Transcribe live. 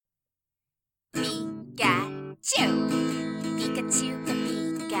Pikachu! Pikachu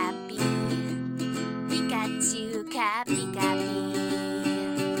ka Pika-Pee. Pikachu ka Pika-Pee.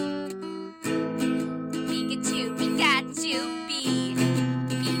 Pikachu, Pikachu, Pee.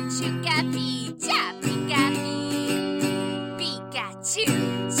 Pichu ka Pija, Pika-Pee. Pikachu,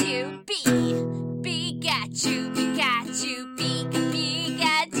 Chu, Pee. Pikachu, Pikachu, Pika,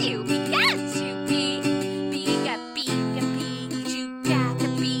 Pikachu, Pikachu, Pee. Pika, Pika, Pichu, Kaka,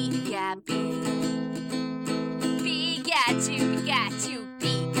 Pika-Pee. Pikachu, Pikachu,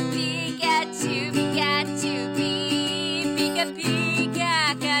 Pika, Pikachu, Pikachu, Pee. Pika,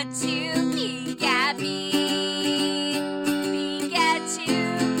 Pikachu, Pika-Pee. Pikachu,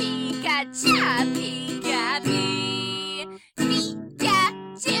 Pikachu, Pika-Pee.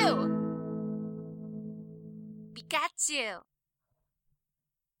 Pikachu! Pikachu!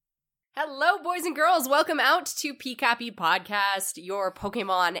 Hello, boys and girls. Welcome out to Pikapi Podcast, your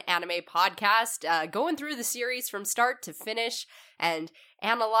Pokemon anime podcast, going through the series from start to finish and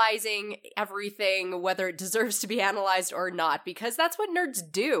analyzing everything, whether it deserves to be analyzed or not, because that's what nerds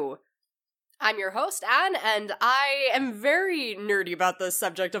do. I'm your host, Anne, and I am very nerdy about the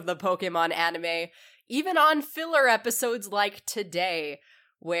subject of the Pokemon anime, even on filler episodes like today,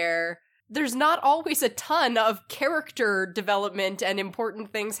 where there's not always a ton of character development and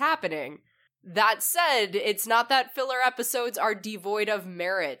important things happening. That said, it's not that filler episodes are devoid of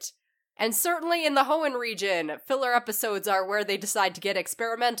merit. And certainly in the Hoenn region, filler episodes are where they decide to get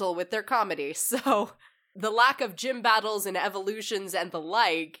experimental with their comedy. So the lack of gym battles and evolutions and the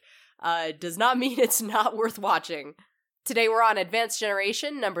like does not mean it's not worth watching. Today we're on Advanced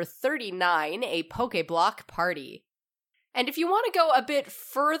Generation number 39, a Pokeblock Party. And if you want to go a bit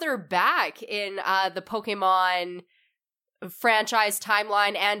further back in the Pokemon franchise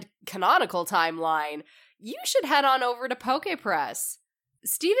timeline and canonical timeline, you should head on over to PokePress.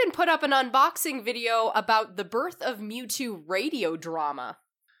 Steven put up an unboxing video about the birth of Mewtwo radio drama.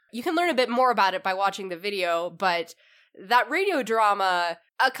 You can learn a bit more about it by watching the video, but that radio drama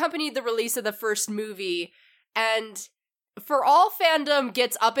accompanied the release of the first movie, and for all fandom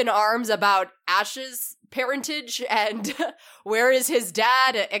gets up in arms about Ash's parentage and where is his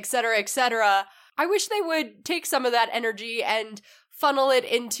dad, etc., I wish they would take some of that energy and funnel it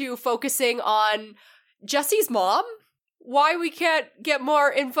into focusing on Jessie's mom, why we can't get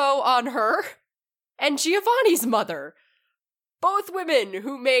more info on her, and Giovanni's mother. Both women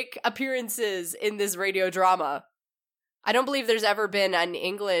who make appearances in this radio drama. I don't believe there's ever been an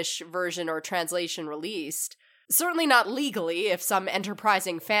English version or translation released. Certainly not legally, if some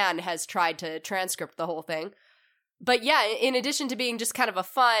enterprising fan has tried to transcript the whole thing. But yeah, in addition to being just kind of a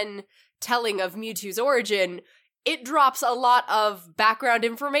fun telling of Mewtwo's origin, it drops a lot of background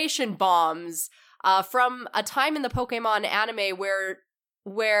information bombs from a time in the Pokemon anime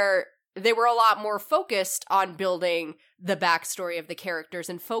where they were a lot more focused on building the backstory of the characters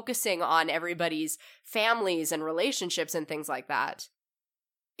and focusing on everybody's families and relationships and things like that.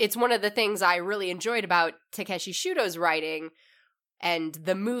 It's one of the things I really enjoyed about Takeshi Shudo's writing and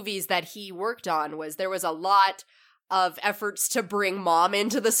the movies that he worked on was there was a lot of efforts to bring Mom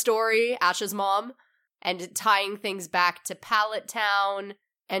into the story, Ash's mom, and tying things back to Pallet Town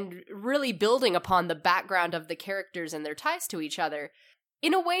and really building upon the background of the characters and their ties to each other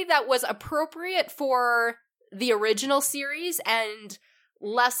in a way that was appropriate for the original series and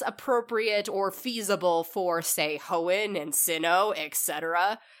less appropriate or feasible for, say, Hoenn and Sinnoh,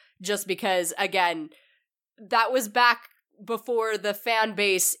 etc. Just because, again, that was back before the fan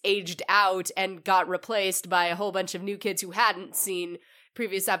base aged out and got replaced by a whole bunch of new kids who hadn't seen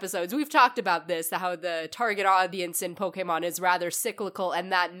previous episodes. We've talked about this, how the target audience in Pokemon is rather cyclical,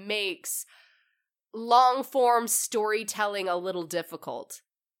 and that makes long-form storytelling a little difficult.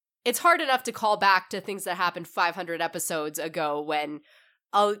 It's hard enough to call back to things that happened 500 episodes ago when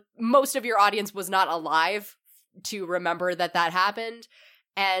most of your audience was not alive to remember that happened,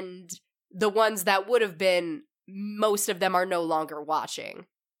 and the ones that would have been, most of them are no longer watching.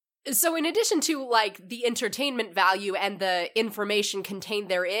 So in addition to, like, the entertainment value and the information contained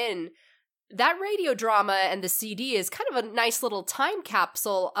therein, that radio drama and the CD is kind of a nice little time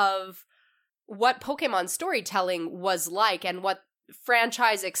capsule of what Pokemon storytelling was like and what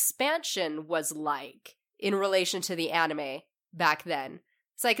franchise expansion was like in relation to the anime back then.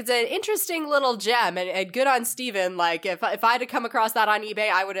 It's like, it's an interesting little gem, and good on Steven. Like, if I had to come across that on eBay,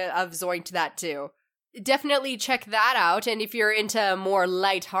 I would have zoinked that too. Definitely check that out, and if you're into more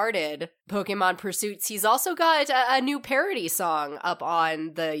lighthearted Pokemon pursuits, he's also got a new parody song up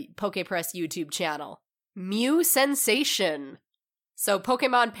on the PokePress YouTube channel. Mew Sensation. So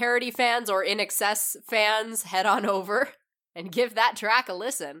Pokemon parody fans or In Excess fans, head on over and give that track a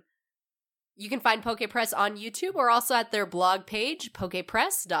listen. You can find PokePress on YouTube or also at their blog page,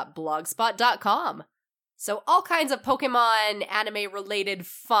 pokepress.blogspot.com. So all kinds of Pokemon anime-related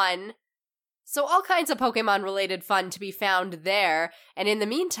fun. To be found there. And in the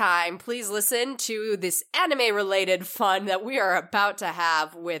meantime, please listen to this anime-related fun that we are about to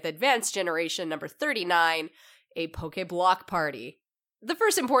have with Advanced Generation number 39, a Pokeblock Party. The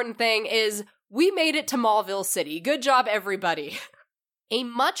first important thing is we made it to Mauville City. Good job, everybody. A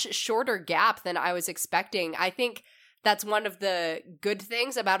much shorter gap than I was expecting. I think that's one of the good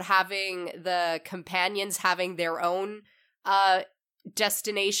things about having the companions having their own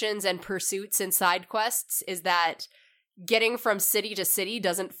destinations and pursuits and side quests is that getting from city to city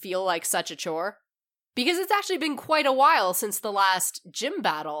doesn't feel like such a chore. Because it's actually been quite a while since the last gym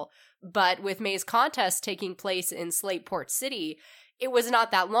battle, but with Maze Contest taking place in Slateport City, it was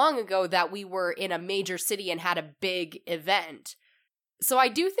not that long ago that we were in a major city and had a big event. So I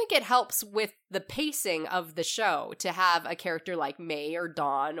do think it helps with the pacing of the show to have a character like May or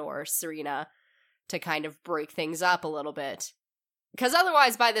Dawn or Serena to kind of break things up a little bit. Because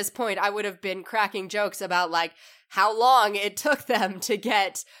otherwise, by this point, I would have been cracking jokes about, like, how long it took them to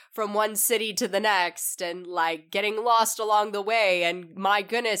get from one city to the next and, like, getting lost along the way. And my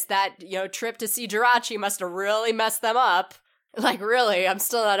goodness, that, trip to see Jirachi must have really messed them up. Like, really, I'm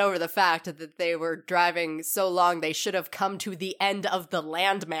still not over the fact that they were driving so long they should have come to the end of the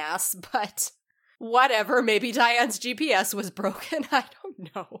landmass. But whatever, maybe Diane's GPS was broken. I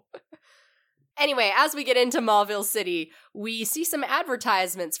don't know. Anyway, as we get into Mauville City, we see some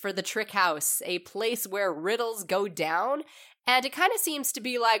advertisements for the Trick House, a place where riddles go down, and it kind of seems to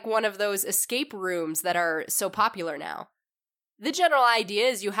be like one of those escape rooms that are so popular now. The general idea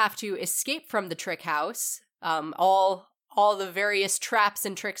is you have to escape from the Trick House, all the various traps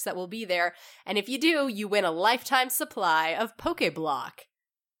and tricks that will be there, and if you do, you win a lifetime supply of Pokeblock.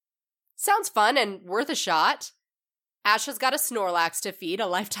 Sounds fun and worth a shot. Ash has got a Snorlax to feed. A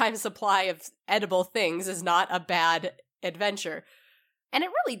lifetime supply of edible things is not a bad adventure. And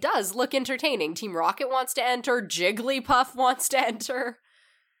it really does look entertaining. Team Rocket wants to enter. Jigglypuff wants to enter.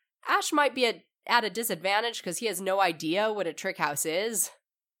 Ash might be at a disadvantage because he has no idea what a trick house is.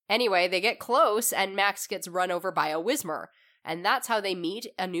 Anyway, they get close and Max gets run over by a Whismur. And that's how they meet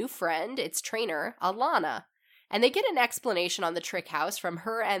a new friend, its trainer, Alana. And they get an explanation on the trick house from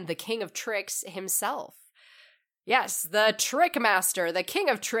her and the King of Tricks himself. Yes, the Trick Master, the King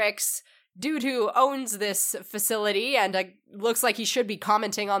of Tricks, dude who owns this facility and looks like he should be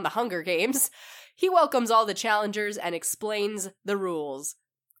commenting on the Hunger Games. He welcomes all the challengers and explains the rules.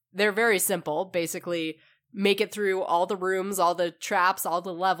 They're very simple, basically make it through all the rooms, all the traps, all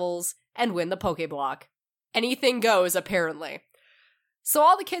the levels, and win the Pokeblock. Anything goes, apparently. So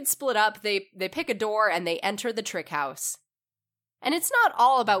all the kids split up, they pick a door, and they enter the Trick House. And it's not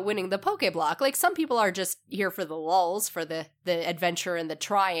all about winning the Pokeblock. Like, some people are just here for the lulz, for the adventure and the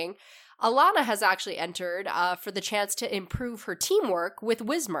trying. Alana has actually entered for the chance to improve her teamwork with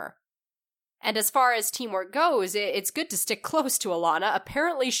Whismur. And as far as teamwork goes, it's good to stick close to Alana.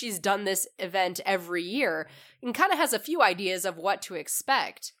 Apparently she's done this event every year and kind of has a few ideas of what to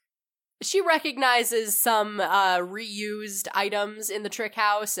expect. She recognizes some reused items in the Trick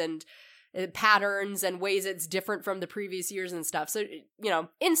House and patterns and ways it's different from the previous years and stuff. So,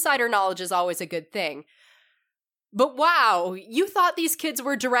 insider knowledge is always a good thing. But wow, you thought these kids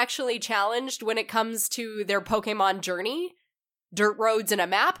were directionally challenged when it comes to their Pokemon journey? Dirt roads and a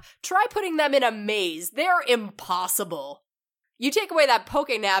map? Try putting them in a maze. They're impossible. You take away that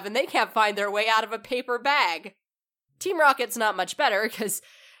Pokénav and they can't find their way out of a paper bag. Team Rocket's not much better because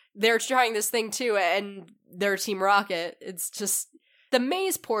they're trying this thing too and they're Team Rocket. It's just... the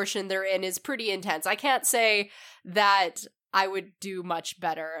maze portion they're in is pretty intense. I can't say that I would do much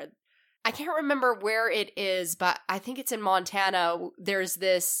better. I can't remember where it is, but I think it's in Montana. There's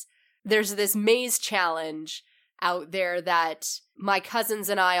this maze challenge out there that my cousins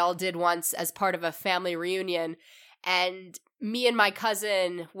and I all did once as part of a family reunion. And me and my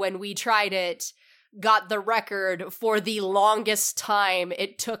cousin, when we tried it, got the record for the longest time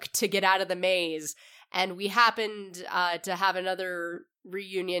it took to get out of the maze. And we happened to have another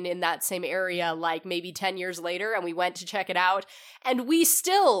reunion in that same area, like maybe 10 years later, and we went to check it out, and we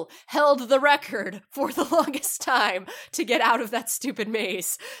still held the record for the longest time to get out of that stupid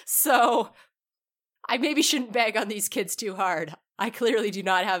maze. So I maybe shouldn't bag on these kids too hard. I clearly do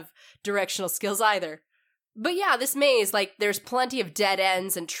not have directional skills either. But yeah, this maze, like, there's plenty of dead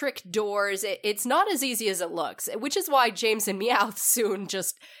ends and trick doors. It's not as easy as it looks, which is why James and Meowth soon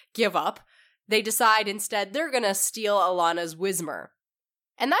just give up. They decide instead they're gonna steal Alana's Whismur.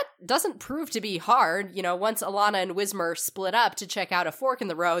 And that doesn't prove to be hard. Once Alana and Whismur split up to check out a fork in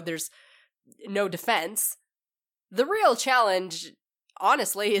the road, there's no defense. The real challenge,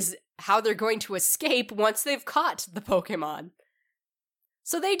 honestly, is how they're going to escape once they've caught the Pokemon.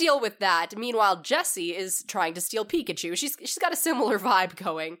 So they deal with that. Meanwhile, Jessie is trying to steal Pikachu. She's got a similar vibe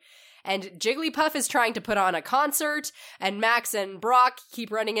going. And Jigglypuff is trying to put on a concert, and Max and Brock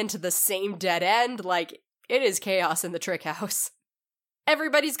keep running into the same dead end. Like, it is chaos in the Trick House.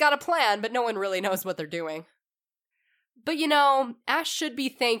 Everybody's got a plan, but no one really knows what they're doing. But you know, Ash should be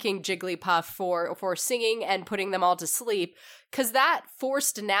thanking Jigglypuff for singing and putting them all to sleep, because that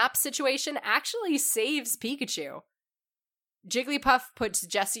forced nap situation actually saves Pikachu. Jigglypuff puts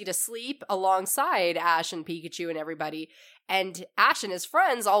Jessie to sleep alongside Ash and Pikachu and everybody, and Ash and his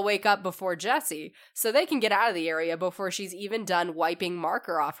friends all wake up before Jessie, so they can get out of the area before she's even done wiping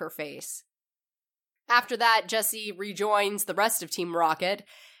marker off her face. After that, Jessie rejoins the rest of Team Rocket,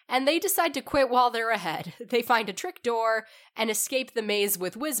 and they decide to quit while they're ahead. They find a trick door and escape the maze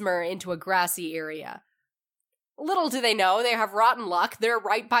with Whismur into a grassy area. Little do they know, they have rotten luck, they're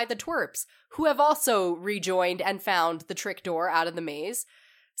right by the twerps, who have also rejoined and found the trick door out of the maze.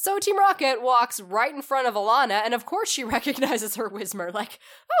 So Team Rocket walks right in front of Alana, and of course she recognizes her Whismur, like,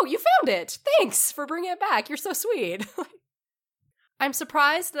 "Oh, you found it! Thanks for bringing it back, you're so sweet." I'm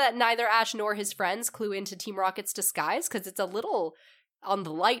surprised that neither Ash nor his friends clue into Team Rocket's disguise, because it's a little on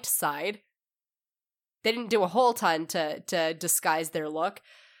the light side. They didn't do a whole ton to disguise their look.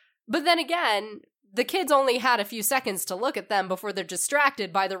 But then again, the kids only had a few seconds to look at them before they're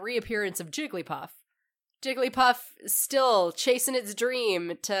distracted by the reappearance of Jigglypuff. Jigglypuff still chasing its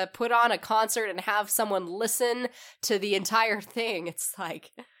dream to put on a concert and have someone listen to the entire thing. It's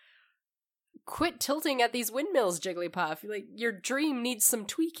like, quit tilting at these windmills, Jigglypuff. Like, your dream needs some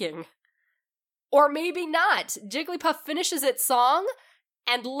tweaking. Or maybe not. Jigglypuff finishes its song,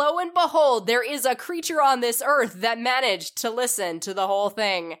 and lo and behold, there is a creature on this earth that managed to listen to the whole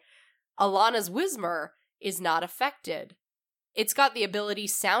thing. Alana's Whismur is not affected. It's got the ability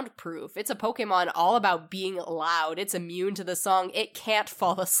Soundproof. It's a Pokemon all about being loud. It's immune to the song. It can't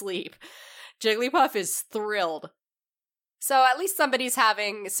fall asleep. Jigglypuff is thrilled. So at least somebody's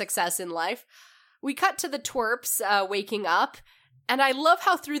having success in life. We cut to the twerps waking up, and I love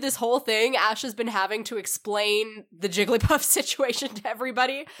how through this whole thing, Ash has been having to explain the Jigglypuff situation to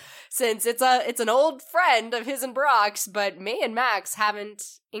everybody, since it's an old friend of his and Brock's, but May and Max haven't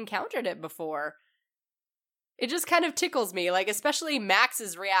encountered it before. It just kind of tickles me, like, especially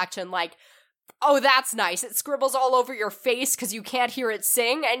Max's reaction, like, "Oh, that's nice, it scribbles all over your face because you can't hear it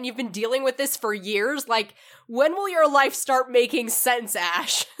sing, and you've been dealing with this for years? Like, when will your life start making sense,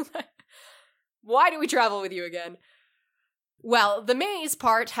 Ash? Why do we travel with you again?" Well, the maze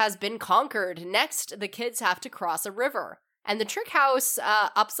part has been conquered. Next, the kids have to cross a river. And the Trick House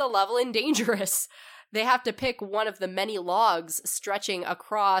ups a level in dangerous. They have to pick one of the many logs stretching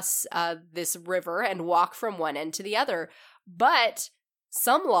across this river and walk from one end to the other. But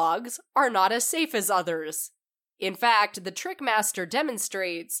some logs are not as safe as others. In fact, the Trick Master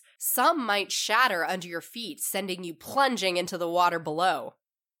demonstrates some might shatter under your feet, sending you plunging into the water below.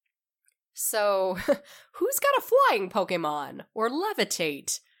 So, who's got a flying Pokemon? Or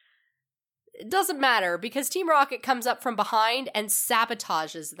levitate? It doesn't matter, because Team Rocket comes up from behind and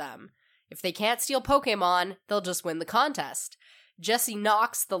sabotages them. If they can't steal Pokemon, they'll just win the contest. Jessie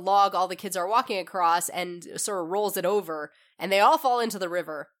knocks the log all the kids are walking across and sort of rolls it over, and they all fall into the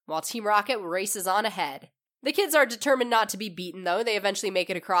river, while Team Rocket races on ahead. The kids are determined not to be beaten, though. They eventually make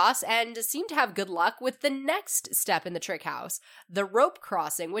it across and seem to have good luck with the next step in the Trick House, the rope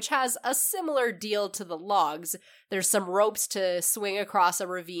crossing, which has a similar deal to the logs. There's some ropes to swing across a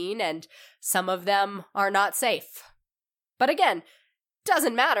ravine, and some of them are not safe. But again,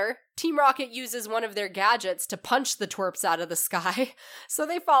 doesn't matter. Team Rocket uses one of their gadgets to punch the twerps out of the sky, so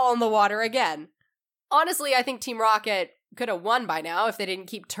they fall in the water again. Honestly, I think Team Rocket could have won by now if they didn't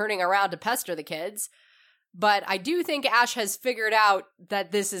keep turning around to pester the kids. But I do think Ash has figured out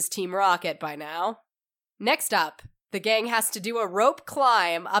that this is Team Rocket by now. Next up, the gang has to do a rope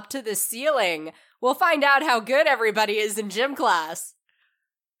climb up to the ceiling. We'll find out how good everybody is in gym class.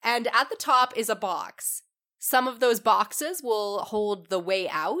 And at the top is a box. Some of those boxes will hold the way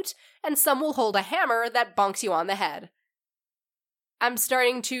out, and some will hold a hammer that bonks you on the head. I'm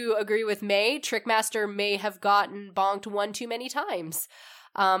starting to agree with May. Trickmaster may have gotten bonked one too many times.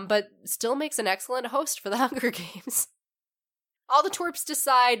 But still makes an excellent host for the Hunger Games. All the twerps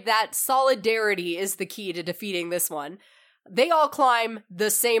decide that solidarity is the key to defeating this one. They all climb the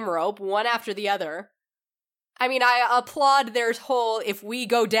same rope, one after the other. I mean, I applaud their whole "if we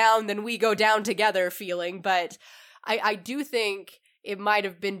go down, then we go down together" feeling, but I do think it might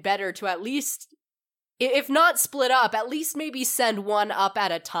have been better to at least if not split up, at least maybe send one up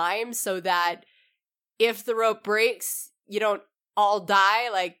at a time so that if the rope breaks, you don't all die,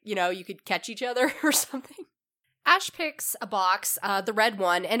 like, you could catch each other or something. Ash picks a box, the red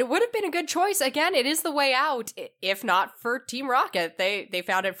one, and it would have been a good choice. Again, it is the way out, if not for Team Rocket. They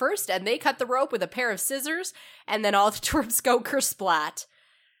found it first, and they cut the rope with a pair of scissors, and then all the twerps go kersplat.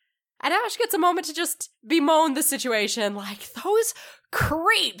 And Ash gets a moment to just bemoan the situation, like, those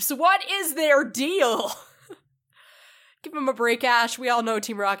creeps, what is their deal? Give them a break, Ash. We all know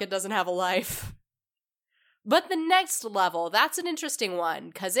Team Rocket doesn't have a life. But the next level, that's an interesting one,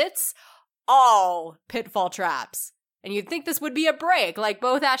 because it's all pitfall traps. And you'd think this would be a break, like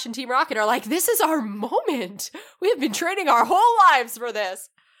both Ash and Team Rocket are like, this is our moment. We have been training our whole lives for this.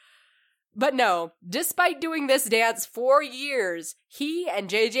 But no, despite doing this dance for years, he and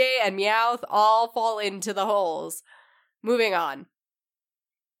JJ and Meowth all fall into the holes. Moving on.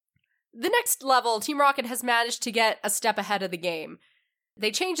 The next level, Team Rocket has managed to get a step ahead of the game.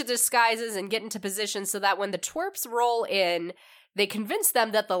 They change the disguises and get into position so that when the twerps roll in, they convince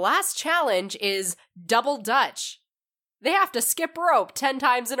them that the last challenge is double Dutch. They have to skip rope 10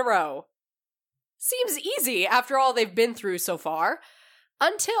 times in a row. Seems easy after all they've been through so far.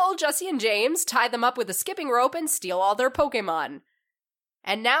 Until Jessie and James tie them up with a skipping rope and steal all their Pokemon.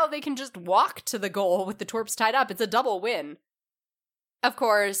 And now they can just walk to the goal with the twerps tied up. It's a double win. Of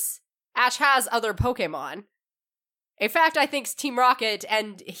course, Ash has other Pokemon. A fact I think Team Rocket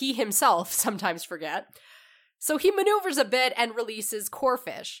and he himself sometimes forget. So he maneuvers a bit and releases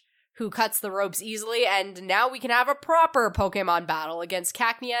Corphish, who cuts the ropes easily, and now we can have a proper Pokemon battle against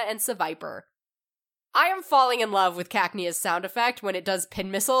Cacnea and Seviper. I am falling in love with Cacnea's sound effect when it does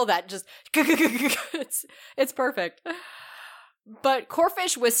Pin Missile, that just it's perfect. But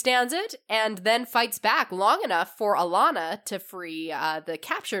Corphish withstands it, and then fights back long enough for Alana to free the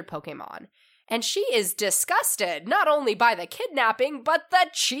captured Pokemon. And she is disgusted, not only by the kidnapping, but the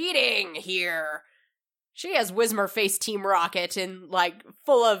cheating here. She has Whismur face Team Rocket in,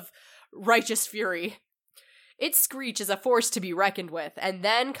 full of righteous fury. Its screech is a force to be reckoned with, and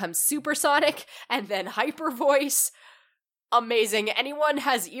then comes Supersonic, and then Hyper Voice. Amazing. Anyone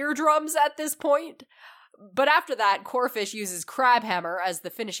has eardrums at this point? But after that, Corphish uses Crabhammer as the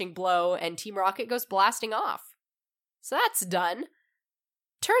finishing blow, and Team Rocket goes blasting off. So that's done.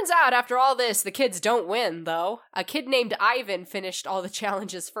 Turns out, after all this, the kids don't win, though. A kid named Ivan finished all the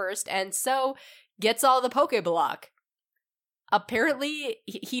challenges first, and so gets all the Pokéblock. Apparently,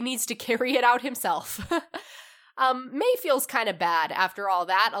 he needs to carry it out himself. May feels kind of bad after all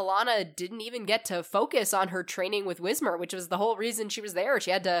that. Alana didn't even get to focus on her training with Whismur, which was the whole reason she was there.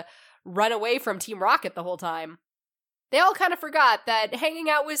 She had to run away from Team Rocket the whole time. They all kind of forgot that hanging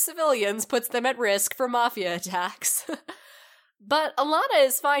out with civilians puts them at risk for Mafia attacks. But Alana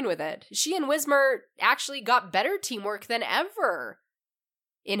is fine with it. She and Whismur actually got better teamwork than ever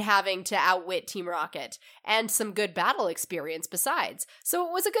in having to outwit Team Rocket, and some good battle experience besides. So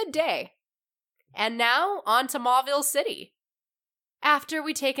it was a good day. And now, on to Mauville City. After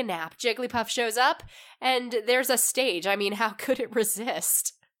we take a nap, Jigglypuff shows up, and there's a stage. I mean, how could it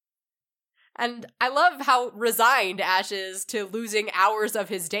resist? And I love how resigned Ash is to losing hours of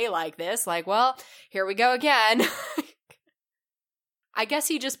his day like this. Like, well, here we go again. I guess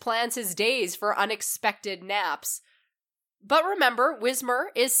he just plans his days for unexpected naps. But remember, Whismur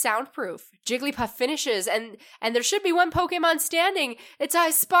is soundproof. Jigglypuff finishes, and there should be one Pokemon standing. It's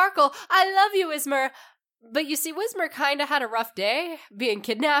Ice Sparkle. I love you, Whismur. But you see, Whismur kind of had a rough day, being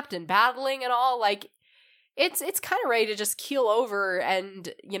kidnapped and battling and all. It's kind of ready to just keel over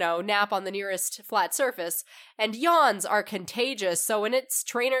and, nap on the nearest flat surface. And yawns are contagious, so when its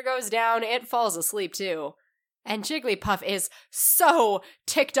trainer goes down, it falls asleep too. And Jigglypuff is so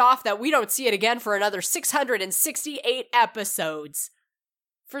ticked off that we don't see it again for another 668 episodes.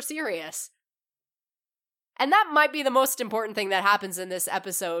 For serious. And that might be the most important thing that happens in this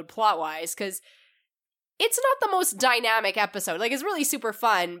episode plot-wise, because it's not the most dynamic episode. It's really super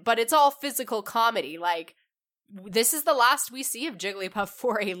fun, but it's all physical comedy. This is the last we see of Jigglypuff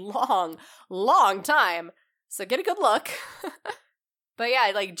for a long, long time. So get a good look. But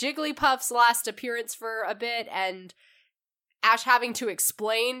yeah, Jigglypuff's last appearance for a bit, and Ash having to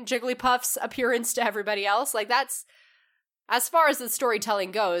explain Jigglypuff's appearance to everybody else. That's, as far as the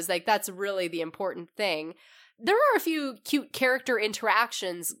storytelling goes, that's really the important thing. There are a few cute character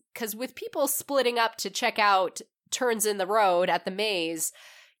interactions, because with people splitting up to check out turns in the road at the maze,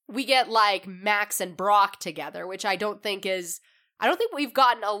 we get, Max and Brock together, which I don't think we've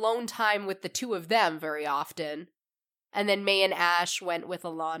gotten alone time with the two of them very often. And then May and Ash went with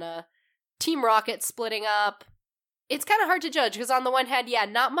Alana. Team Rocket splitting up. It's kind of hard to judge, because on the one hand, yeah,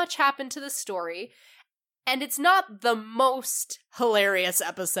 not much happened to the story. And it's not the most hilarious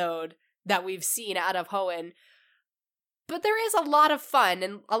episode that we've seen out of Hoenn, but there is a lot of fun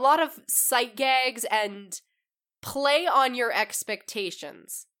and a lot of sight gags and play on your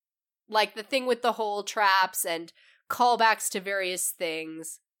expectations. Like the thing with the hole traps and callbacks to various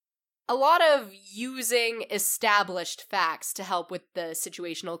things. A lot of using established facts to help with the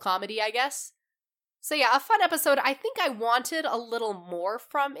situational comedy, I guess. So yeah, a fun episode. I think I wanted a little more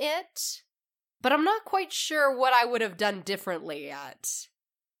from it, but I'm not quite sure what I would have done differently yet.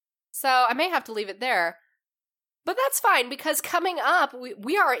 So I may have to leave it there. But that's fine, because coming up,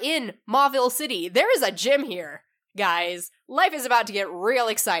 we are in Mauville City. There is a gym here, guys. Life is about to get real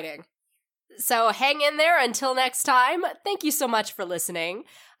exciting. So hang in there until next time. Thank you so much for listening.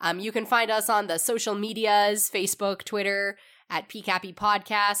 You can find us on the social medias, Facebook, Twitter, at PCAPI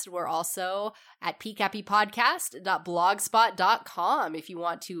Podcast. We're also at pcappypodcast.blogspot.com if you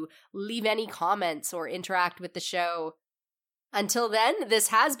want to leave any comments or interact with the show. Until then, this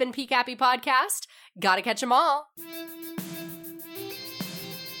has been PCAPI Podcast. Gotta catch 'em all.